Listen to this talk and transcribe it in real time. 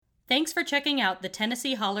Thanks for checking out the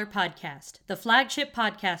Tennessee Holler Podcast, the flagship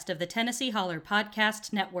podcast of the Tennessee Holler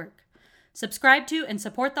Podcast Network. Subscribe to and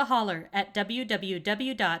support the Holler at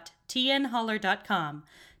www.tnholler.com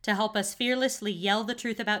to help us fearlessly yell the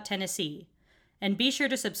truth about Tennessee. And be sure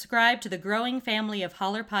to subscribe to the growing family of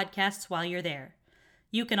Holler podcasts while you're there.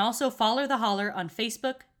 You can also follow the Holler on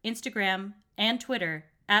Facebook, Instagram, and Twitter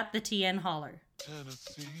at the TN Holler.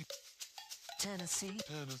 Tennessee, Tennessee,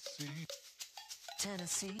 Tennessee,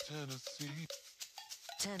 Tennessee, Tennessee,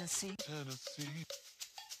 Tennessee, Tennessee.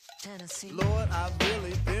 Tennessee. Lord, I've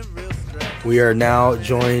really been real stressed. We are now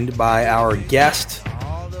joined by our guest,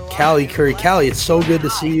 Callie Curry. Callie, it's so good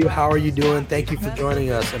to see you. How are you doing? Thank you for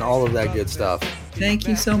joining us and all of that good stuff. Thank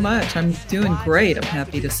you so much. I'm doing great, I'm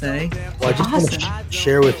happy to say. Well, I just want to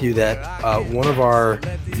share with you that one of our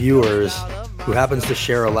viewers who happens to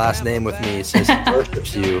share a last name with me says he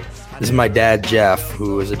worships you. This is my dad, Jeff,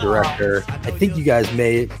 who is a director. I think you guys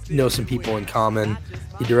may know some people in common.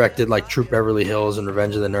 He directed like Troop Beverly Hills and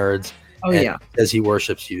Revenge of the Nerds. Oh, yeah. Says he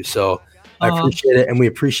worships you. So I appreciate it, and we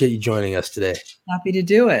appreciate you joining us today. Happy to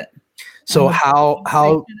do it. So how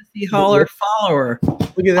Tennessee Holler follower.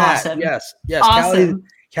 look at that. Awesome. Yes. Awesome.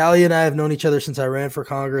 Callie and I have known each other since I ran for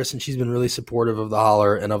Congress, and she's been really supportive of the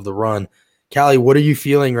Holler and of the run. Callie, what are you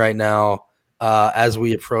feeling right now as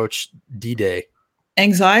we approach D-Day?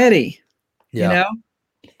 Anxiety. Yeah. You know,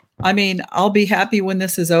 I mean, I'll be happy when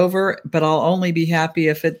this is over, but I'll only be happy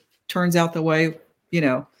if it turns out the way, you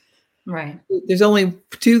know, Right. there's only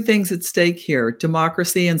two things at stake here: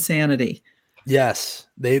 democracy and sanity. Yes,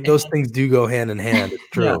 those things do go hand in hand. It's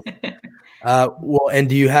true. Yeah. Well, and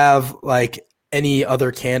do you have like any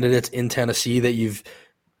other candidates in Tennessee that you've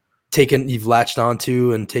latched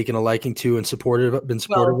onto and taken a liking to and been supportive Well, of?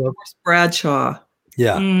 of course, Bradshaw,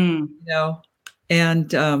 Yeah. you know,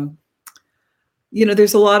 and, you know,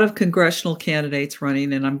 there's a lot of congressional candidates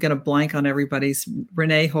running, and I'm going to blank on everybody's.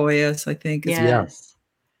 Renee Hoyas, I think. Is Yes.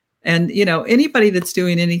 And, you know, anybody that's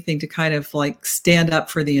doing anything to kind of like stand up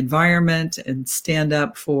for the environment and stand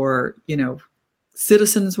up for, you know,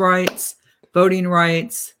 citizens' rights, voting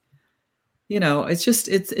rights, you know, it's just,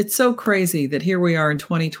 it's so crazy that here we are in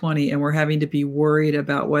 2020 and we're having to be worried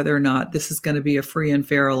about whether or not this is going to be a free and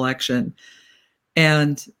fair election.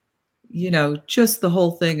 And, you know, just the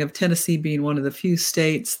whole thing of Tennessee being one of the few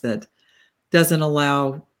states that doesn't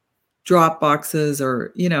allow drop boxes,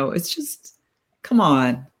 or, you know, it's just, come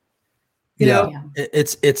on. You know,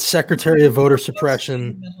 It's Secretary of Voter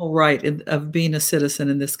Suppression. fundamental right of being a citizen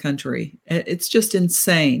in this country. It's just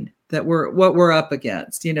insane that what we're up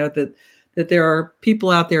against, you know, that there are people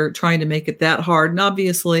out there trying to make it that hard. And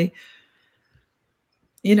obviously,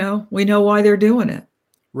 you know, we know why they're doing it.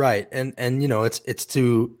 Right. And you know, it's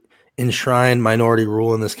to enshrine minority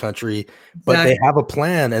rule in this country, but Exactly. they have a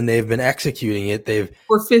plan and they've been executing it.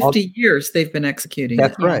 For 50 years, they've been executing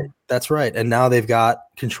That's it. right. That's right. And now they've got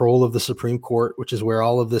control of the Supreme Court, which is where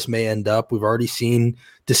all of this may end up. We've already seen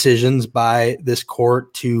decisions by this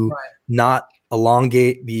court to not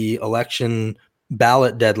elongate the election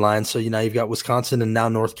ballot deadline. So, you know, you've got Wisconsin and now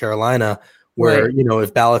North Carolina, where, you know,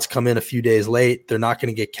 if ballots come in a few days late, they're not going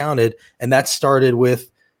to get counted. And that started with,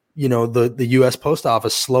 you know, the U.S. Post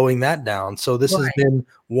Office slowing that down. So this has been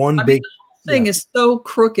one big thing is so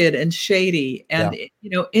crooked and shady. And, you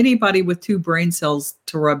know, anybody with two brain cells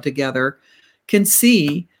to rub together can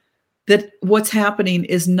see that what's happening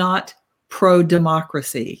is not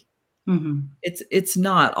pro-democracy. Mm-hmm. It's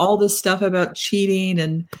not. All this stuff about cheating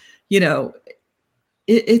and, you know,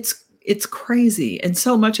 it's crazy. And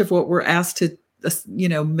so much of what we're asked to, you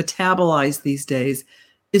know, metabolize these days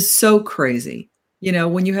is so crazy. You know,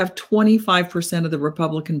 when you have 25% of the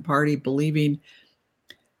Republican Party believing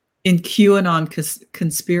in QAnon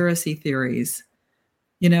conspiracy theories,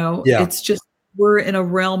 you know, it's just, we're in a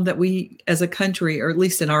realm that we as a country, or at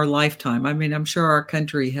least in our lifetime, I mean, I'm sure our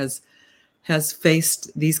country has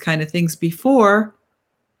faced these kind of things before,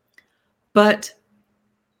 but,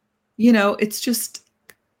 you know, it's just,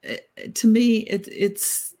 to me,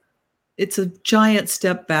 it's a giant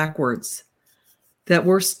step backwards that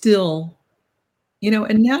we're still, you know,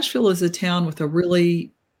 and Nashville is a town with a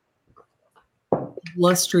really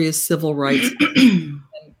illustrious civil rights.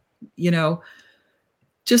 You know,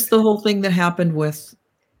 just the whole thing that happened with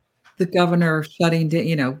the governor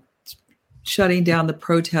shutting down the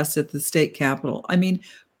protests at the state capitol. I mean,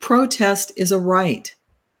 protest is a right.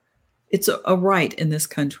 It's a right in this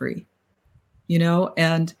country, you know,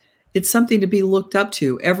 and it's something to be looked up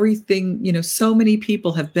to. Everything, you know, so many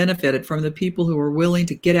people have benefited from the people who are willing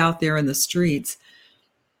to get out there in the streets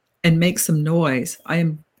and make some noise. I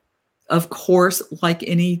am of course, like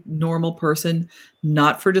any normal person,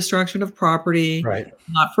 not for destruction of property, Right.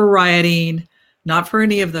 not for rioting, not for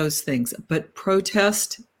any of those things. But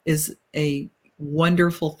protest is a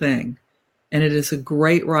wonderful thing. And it is a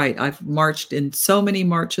great right. I've marched in so many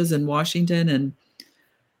marches in Washington, and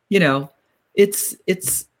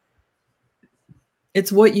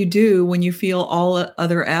it's what you do when you feel all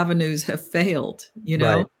other avenues have failed,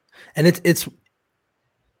 Right. And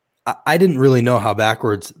I didn't really know how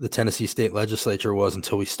backwards the Tennessee state legislature was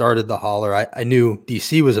until we started the holler. I knew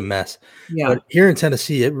DC was a mess, Yeah. but here in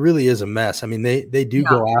Tennessee, it really is a mess. I mean, they do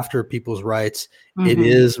go after people's rights. It Mhm.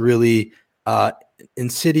 is really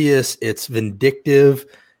insidious. It's vindictive,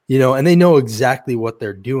 and they know exactly what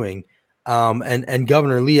they're doing. And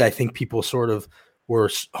Governor Lee, I think people sort of were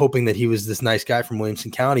hoping that he was this nice guy from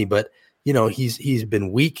Williamson County, but he's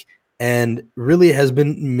been weak and really has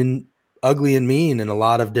been ugly and mean in a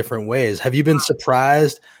lot of different ways. Have you been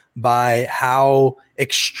surprised by how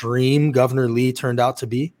extreme Governor Lee turned out to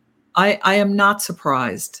be? I am not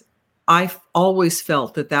surprised. I've always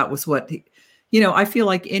felt that was what I feel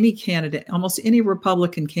like any candidate, almost any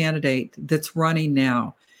Republican candidate that's running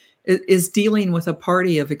now is dealing with a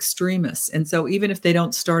party of extremists. And so even if they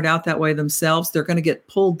don't start out that way themselves, they're going to get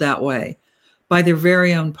pulled that way by their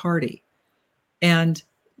very own party. And,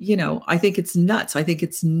 I think it's nuts. I think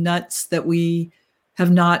it's nuts that we're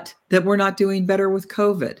not doing better with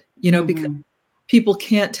COVID, because people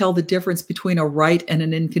can't tell the difference between a right and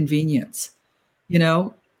an inconvenience.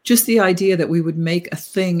 Just the idea that we would make a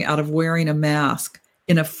thing out of wearing a mask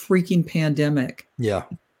in a freaking pandemic. Yeah.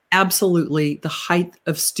 Absolutely the height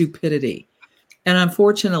of stupidity. And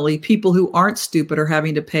unfortunately, people who aren't stupid are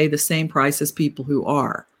having to pay the same price as people who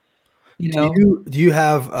are. Do you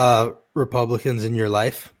have Republicans in your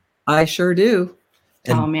life? I sure do.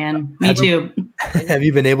 Oh man, me too. Have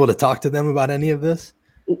you been able to talk to them about any of this?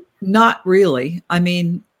 Not really. I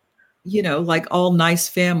mean, like all nice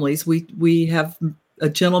families, we have a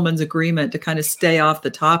gentleman's agreement to kind of stay off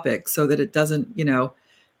the topic so that it doesn't,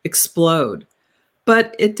 explode.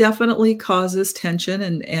 But it definitely causes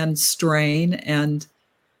tension and strain. And,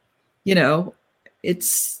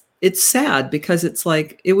 it's sad because it's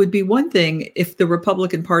like, it would be one thing if the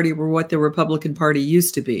Republican Party were what the Republican Party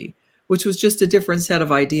used to be, which was just a different set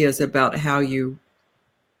of ideas about how you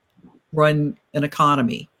run an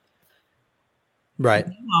economy. Right.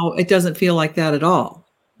 Now it doesn't feel like that at all.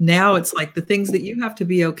 Now it's like the things that you have to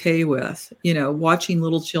be okay with, watching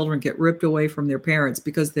little children get ripped away from their parents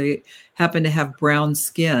because they happen to have brown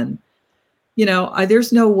skin.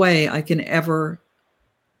 There's no way I can ever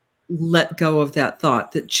let go of that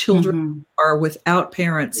thought that children are without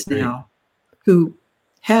parents now who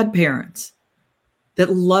had parents that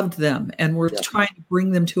loved them and were trying to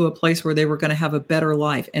bring them to a place where they were going to have a better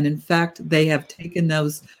life. And in fact, they have taken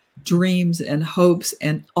those dreams and hopes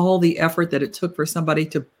and all the effort that it took for somebody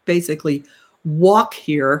to basically walk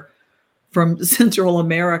here from Central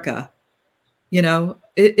America.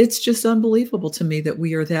 It's just unbelievable to me that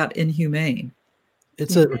we are that inhumane.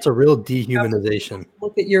 It's a real dehumanization.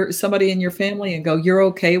 Look at somebody in your family and go, you're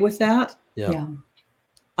okay with that? Yeah.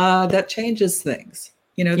 That changes things,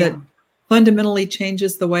 that fundamentally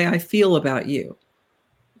changes the way I feel about you,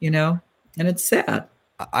 and it's sad.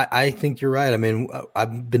 I think you're right. I mean,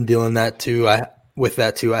 I've been dealing with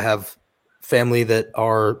that too. I have family that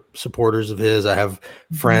are supporters of his. I have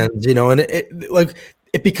friends, and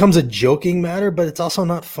it becomes a joking matter, but it's also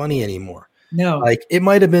not funny anymore. No, like it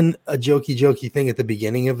might have been a jokey thing at the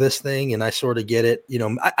beginning of this thing, and I sort of get it.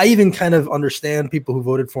 I even kind of understand people who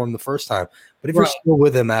voted for him the first time, but if you're still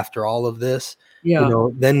with him after all of this,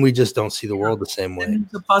 then we just don't see the world the same way. And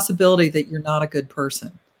there's a possibility that you're not a good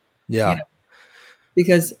person. Yeah.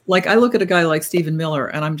 Because like I look at a guy like Stephen Miller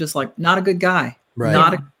and I'm just like, not a good guy,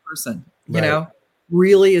 not a good person,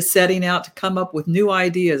 really is setting out to come up with new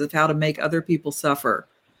ideas of how to make other people suffer,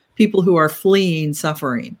 people who are fleeing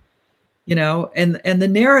suffering, and the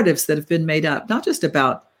narratives that have been made up, not just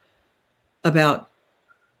about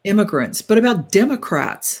immigrants, but about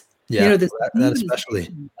Democrats. Yeah, that especially.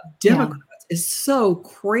 Democrats is so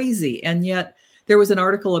crazy. And yet there was an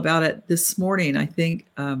article about it this morning, I think,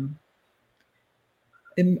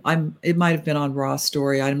 it might have been on Raw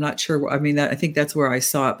Story. I'm not sure. I mean, I think that's where I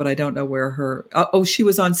saw it, but I don't know where she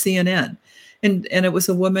was on CNN. And it was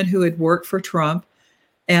a woman who had worked for Trump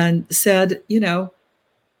and said,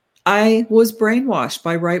 I was brainwashed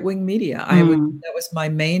by right-wing media. That was my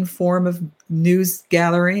main form of news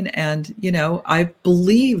gathering. And, I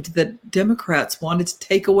believed that Democrats wanted to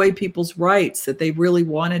take away people's rights, that they really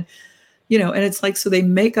wanted, and it's like, so they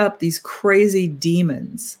make up these crazy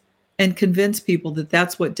demons. and convince people that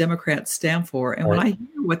that's what Democrats stand for. And when I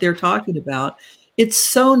hear what they're talking about, it's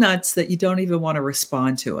so nuts that you don't even want to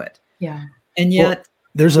respond to it. Yeah. And yet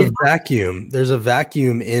there's a vacuum. There's a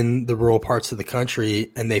vacuum in the rural parts of the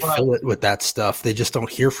country, and they fill it with that stuff. They just don't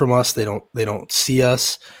hear from us. They don't see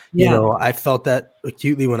us. Yeah. You know, I felt that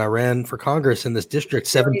acutely when I ran for Congress in this district.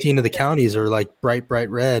 17 of the counties are like bright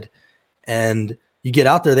red, and you get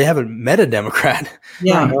out there, they haven't met a Democrat.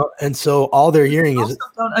 Yeah. You know? And so all they're hearing is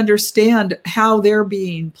don't understand how they're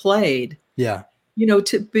being played. Yeah. You know,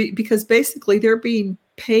 because basically they're being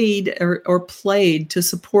paid or played to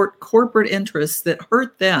support corporate interests that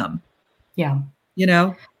hurt them. Yeah. You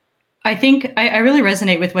know, I think I really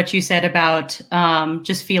resonate with what you said about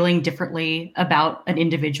just feeling differently about an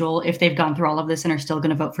individual if they've gone through all of this and are still going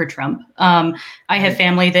to vote for Trump. I have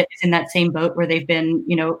family that is in that same boat where they've been,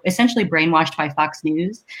 you know, essentially brainwashed by Fox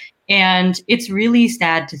News. And it's really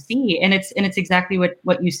sad to see. And it's exactly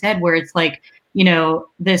what you said, where it's like, you know,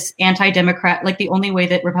 this anti-democrat, like the only way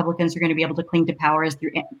that Republicans are going to be able to cling to power is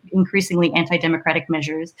through increasingly anti-democratic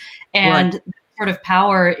measures. And sort of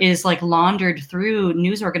power is like laundered through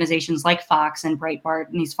news organizations like Fox and Breitbart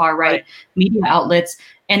and these far right media outlets.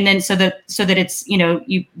 And then so that it's, you know,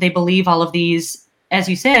 they believe all of these, as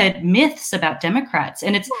you said, myths about Democrats.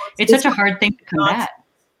 And it's such a hard thing to combat.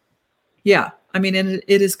 Yeah. I mean, and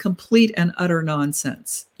it is complete and utter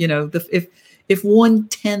nonsense. You know, if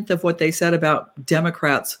 1/10 of what they said about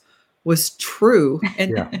Democrats was true,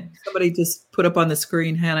 and somebody just put up on the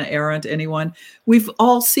screen, Hannah Arendt, anyone, we've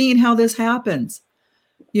all seen how this happens.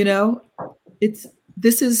 You know,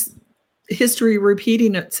 this is history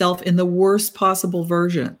repeating itself in the worst possible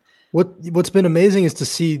version. What's been amazing is to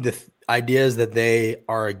see the ideas that they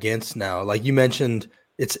are against now. Like you mentioned,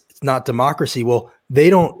 it's not democracy. Well, they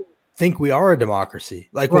don't think we are a democracy.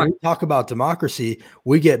 Like when we talk about democracy,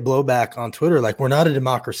 we get blowback on Twitter like we're not a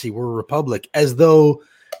democracy, we're a republic, as though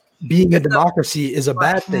being a democracy is a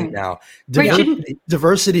bad thing now.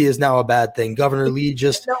 Diversity is now a bad thing. Governor Lee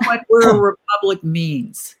just know what a republic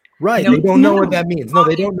means. Right. They don't know what that means. No,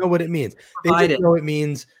 they don't know what it means. They just know it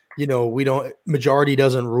means, you know, majority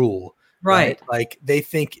doesn't rule. Right. Like they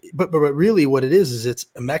think, but really what it is it's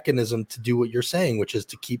a mechanism to do what you're saying, which is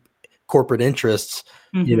to keep corporate interests,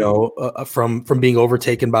 you know, from being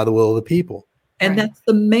overtaken by the will of the people. And that's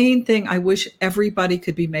the main thing I wish everybody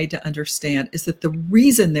could be made to understand, is that the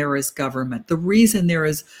reason there is government, the reason there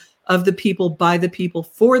is of the people, by the people,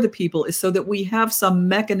 for the people, is so that we have some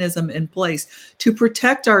mechanism in place to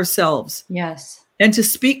protect ourselves. Yes. And to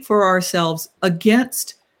speak for ourselves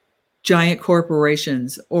against giant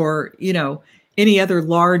corporations or, you know, any other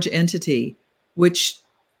large entity, which,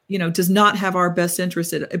 you know, does not have our best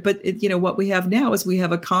interest. But, you know, what we have now is we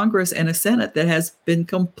have a Congress and a Senate that has been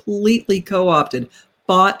completely co-opted,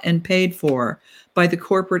 bought and paid for by the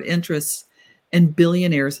corporate interests and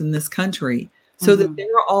billionaires in this country, so that they're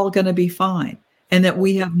all going to be fine, and that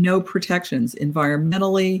we have no protections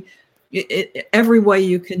environmentally, every way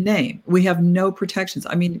you can name. We have no protections.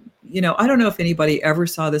 I mean, you know, I don't know if anybody ever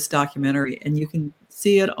saw this documentary, and you can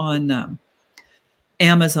see it on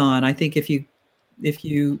Amazon. I think if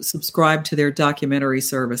you subscribe to their documentary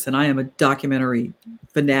service, and I am a documentary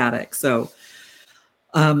fanatic. So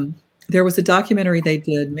there was a documentary they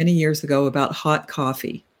did many years ago about hot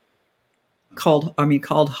coffee called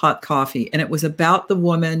Hot Coffee. And it was about the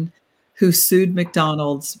woman who sued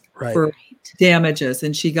McDonald's for damages.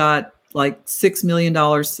 And she got like $6 million,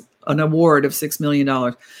 an award of $6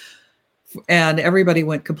 million. And everybody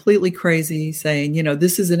went completely crazy saying, you know,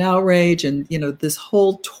 this is an outrage. And, you know, this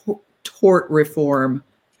whole tort reform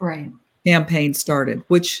campaign started,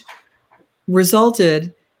 which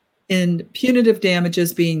resulted in punitive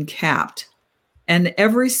damages being capped. And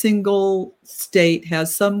every single state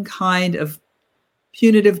has some kind of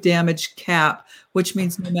punitive damage cap, which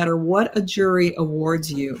means no matter what a jury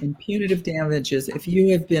awards you in punitive damages, if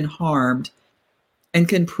you have been harmed and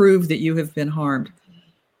can prove that you have been harmed,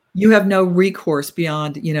 you have no recourse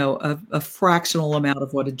beyond, you know, a fractional amount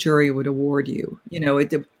of what a jury would award you. You know,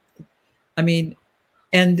 I mean,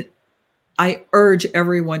 and I urge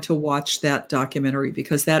everyone to watch that documentary,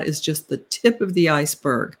 because that is just the tip of the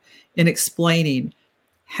iceberg in explaining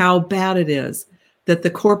how bad it is that the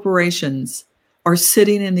corporations are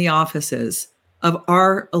sitting in the offices of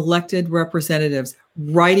our elected representatives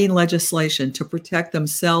writing legislation to protect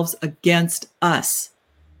themselves against us.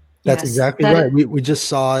 That's exactly right. We just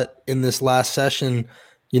saw it in this last session.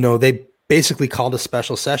 You know, they basically called a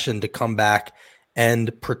special session to come back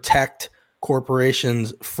and protect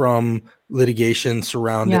corporations from litigation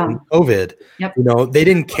surrounding Yeah. COVID. Yep. You know, they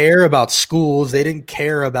didn't care about schools. They didn't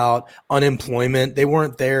care about unemployment. They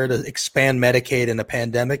weren't there to expand Medicaid in a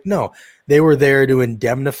pandemic. No, they were there to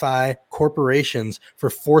indemnify corporations for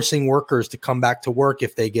forcing workers to come back to work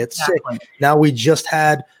if they get Exactly. sick. Now we just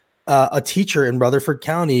had a teacher in Rutherford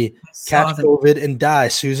County saw catch that. COVID and die.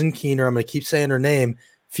 Susan Keener. I'm going to keep saying her name.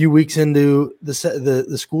 A few weeks into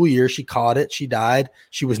the school year, she caught it. She died.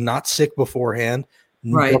 She was not sick beforehand.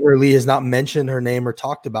 Right. Governor Lee has not mentioned her name or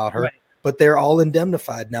talked about her, Right. but they're all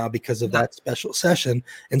indemnified now because of that special session.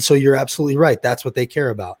 And so you're absolutely right. That's what they care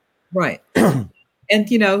about. Right. And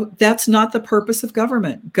you know, that's not the purpose of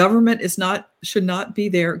government. Government should not be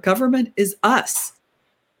there. Government is us.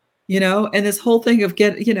 You know, and this whole thing of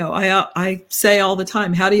I say all the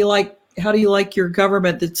time, how do you like your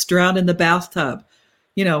government that's drowned in the bathtub?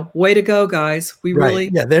 You know, way to go, guys. We really,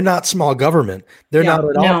 Yeah, they're not small government. They're Yeah. not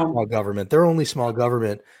at all No. small government. They're only small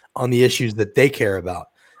government on the issues that they care about.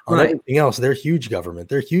 On Right. everything else, they're huge government.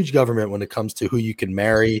 They're huge government when it comes to who you can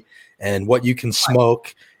marry and what you can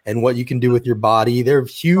smoke and what you can do with your body. They're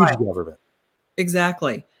huge Right. government.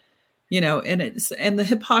 exactly. You know, and the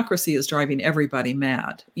hypocrisy is driving everybody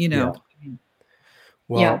mad, you know.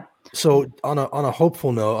 Well, Yeah. so on a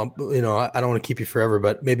hopeful note, you know, I don't want to keep you forever,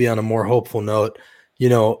 but maybe on a more hopeful note, you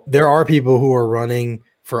know, there are people who are running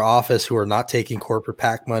for office who are not taking corporate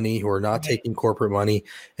PAC money, who are not taking corporate money,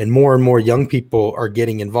 and more young people are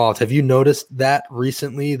getting involved. Have you noticed that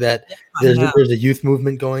recently that I have. there's a youth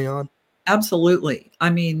movement going on? Absolutely. I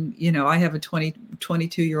mean, you know, I have a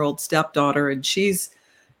 22-year-old stepdaughter, and she's,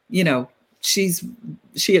 you know, she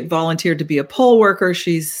had volunteered to be a poll worker.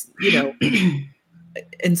 She's, you know,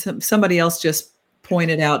 and somebody else just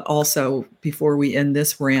pointed out also before we end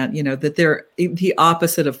this rant, you know, that they're the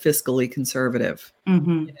opposite of fiscally conservative.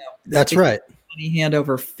 Mhm. That's right. Money hand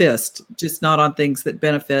over fist, just not on things that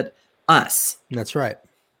benefit us. That's right.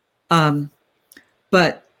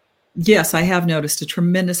 But yes, I have noticed a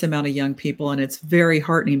tremendous amount of young people, and it's very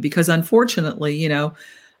heartening because unfortunately, you know,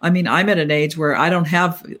 I mean, I'm at an age where I don't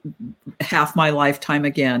have half my lifetime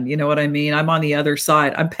again. You know what I mean? I'm on the other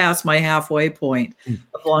side. I'm past my halfway point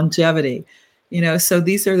of longevity, you know, so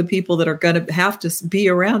these are the people that are going to have to be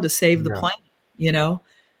around to save the Yeah. planet, you know,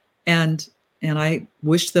 and I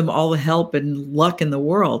wish them all the help and luck in the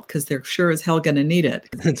world because they're sure as hell going to need it.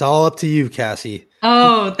 It's all up to you, Cassie.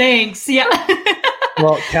 Oh, thanks. Yeah.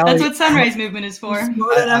 Well, Callie, That's what Sunrise Movement is for.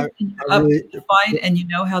 Smart enough and I up really- to find, and you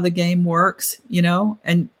know how the game works, you know,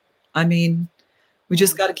 and I mean, we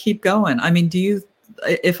just got to keep going. I mean,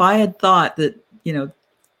 if I had thought that, you know,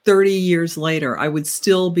 30 years later, I would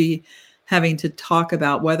still be having to talk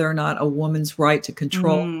about whether or not a woman's right to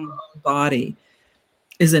control her own body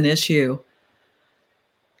is an issue,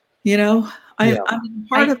 you know, I mean,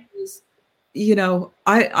 part of it is, you know,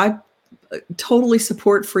 I totally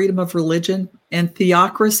support freedom of religion, and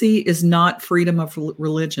theocracy is not freedom of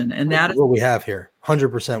religion. And that is what we have here.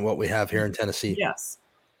 100% what we have here in Tennessee. yes.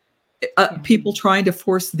 People trying to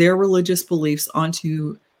force their religious beliefs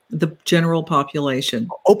onto the general population.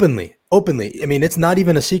 Openly. I mean, it's not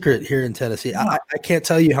even a secret here in Tennessee. I can't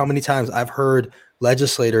tell you how many times I've heard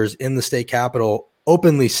legislators in the state capitol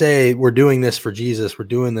openly say, we're doing this for Jesus. We're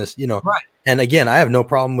doing this, you know. Right. And again, I have no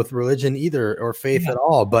problem with religion either or faith at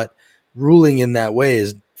all, but ruling in that way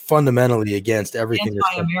is fundamentally against everything.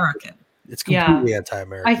 Anti-American. It's completely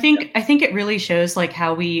anti-American. I think it really shows like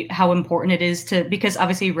how important it is to, because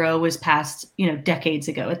obviously Roe was passed, you know, decades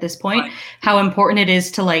ago at this point, Right. how important it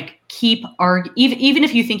is to like keep even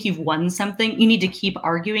if you think you've won something, you need to keep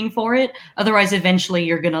arguing for it. Otherwise, eventually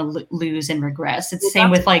you're going to lose and regress. It's the same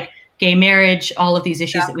with like gay marriage, all of these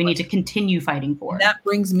issues that we need to continue fighting for. That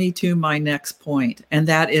brings me to my next point, and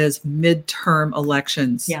that is midterm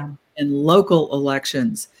elections and local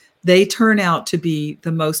elections. They turn out to be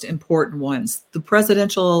the most important ones. The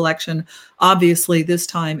presidential election, obviously, this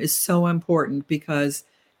time is so important because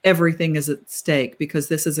everything is at stake, because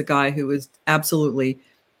this is a guy who is absolutely,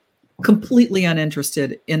 completely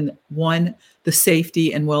uninterested in, one, the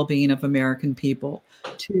safety and well-being of American people,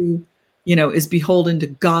 two, you know, is beholden to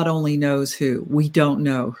God only knows who. We don't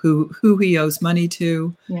know who he owes money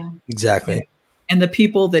to. Yeah, exactly. And the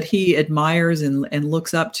people that he admires and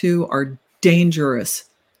looks up to are dangerous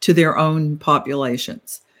to their own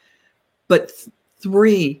populations. But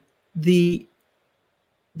three, the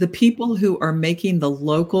people who are making the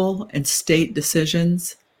local and state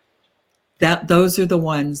decisions, those are the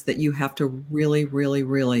ones that you have to really, really,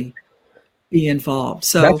 really be involved.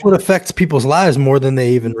 So that's what affects people's lives more than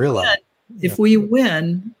they even realize. If we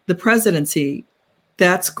win the presidency,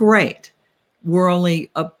 that's great. We're only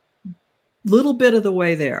a little bit of the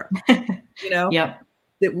way there, you know? Yep.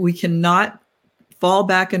 that we cannot fall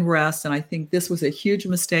back and rest. And I think this was a huge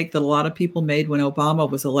mistake that a lot of people made when Obama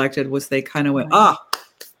was elected, was they kind of went,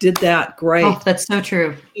 did that, great. Oh, that's so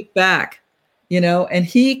true. Kick back, and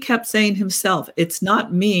he kept saying himself, it's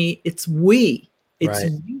not me, it's we, it's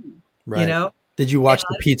Right. you, Right. Did you watch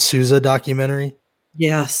the Pete Souza documentary?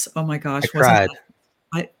 Yes. Oh my gosh. I cried.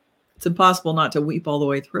 It's impossible not to weep all the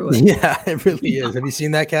way through it. Yeah, it really is. Have you seen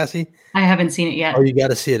that, Cassie? I haven't seen it yet. Oh, you got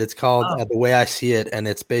to see it. It's called The Way I See It, and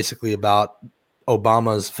it's basically about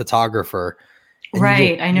Obama's photographer. And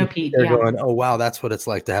Right. I know Pete. They're Yeah. going, oh, wow, that's what it's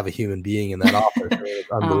like to have a human being in that office. It's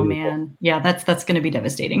Oh unbelievable. man. Yeah, that's going to be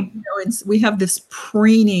devastating. And we have this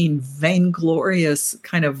preening, vainglorious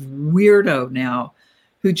kind of weirdo now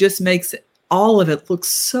who just makes all of it look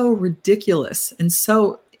so ridiculous and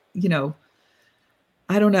so,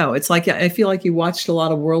 I don't know. It's like, I feel like you watched a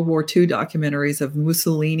lot of World War II documentaries of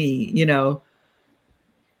Mussolini,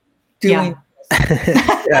 doing,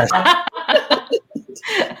 Yes.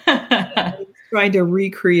 trying to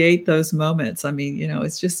recreate those moments. I mean,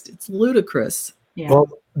 it's ludicrous. Yeah. Well,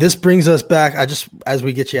 this brings us back. As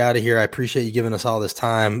we get you out of here, I appreciate you giving us all this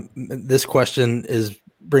time. This question is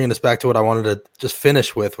bringing us back to what I wanted to just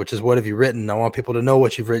finish with, which is, what have you written? I want people to know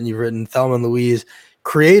what you've written. You've written Thelma and Louise,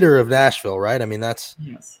 creator of Nashville, right? I mean, that's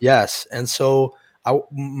yes. And so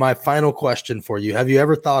my final question for you, have you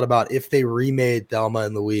ever thought about, if they remade Thelma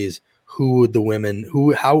and Louise, who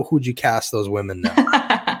would you cast those women now?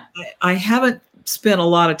 I haven't spent a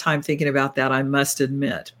lot of time thinking about that, I must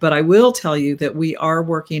admit, but I will tell you that we are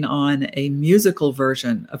working on a musical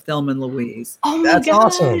version of Thelma and Louise. Oh my That's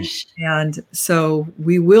gosh. awesome. And so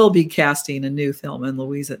we will be casting a new Thelma and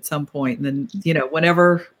Louise at some point. And then,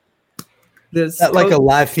 whenever this Is that like a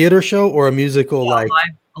live theater show or a musical? a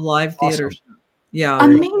live theater Awesome. show. Yeah.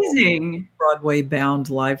 Amazing. Broadway bound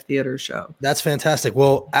live theater show. That's fantastic.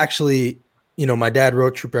 Well, actually, my dad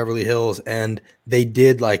wrote Troop Beverly Hills, and they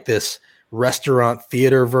did like this restaurant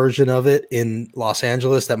theater version of it in Los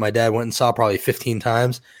Angeles that my dad went and saw probably 15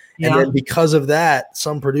 times. And then because of that,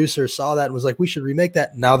 some producer saw that and was like, we should remake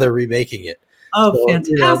that. Now they're remaking it. Oh, So,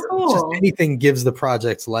 fantastic. How just cool. anything gives the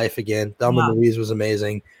projects life again. Thelma and Louise was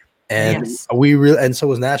amazing. And Yes. and so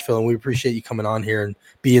was Nashville. And we appreciate you coming on here and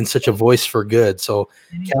being such a voice for good. So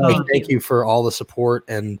Kelly, thank you for all the support,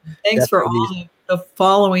 and Thanks for all definitely- the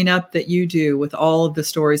following up that you do with all of the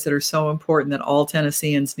stories that are so important that all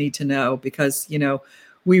Tennesseans need to know, because,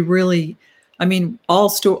 we really,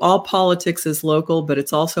 all politics is local, but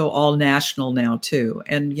it's also all national now too.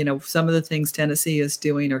 And, some of the things Tennessee is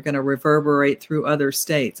doing are going to reverberate through other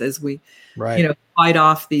states as we, right. fight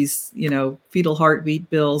off these, fetal heartbeat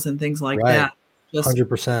bills and things like Right. that. Just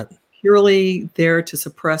 100%. purely there to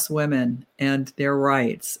suppress women and their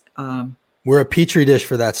rights. We're a petri dish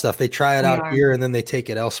for that stuff. They try it We out are. here and then they take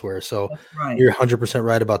it elsewhere. So Right. you're 100%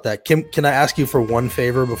 right about that. Kim, can I ask you for one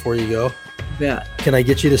favor before you go? Bet. Can I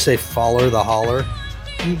get you to say "Follow the Holler"?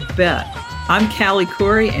 You bet. I'm Callie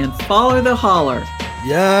Curry, and follow the holler.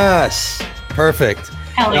 Yes. Perfect.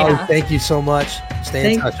 Hell Callie, yeah. thank you so much. Stay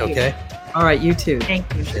in Thank touch, you. okay? All right, you too.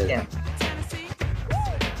 Thank you. Cheers. Yeah.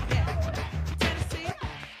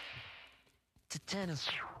 to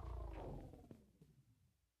Tennessee.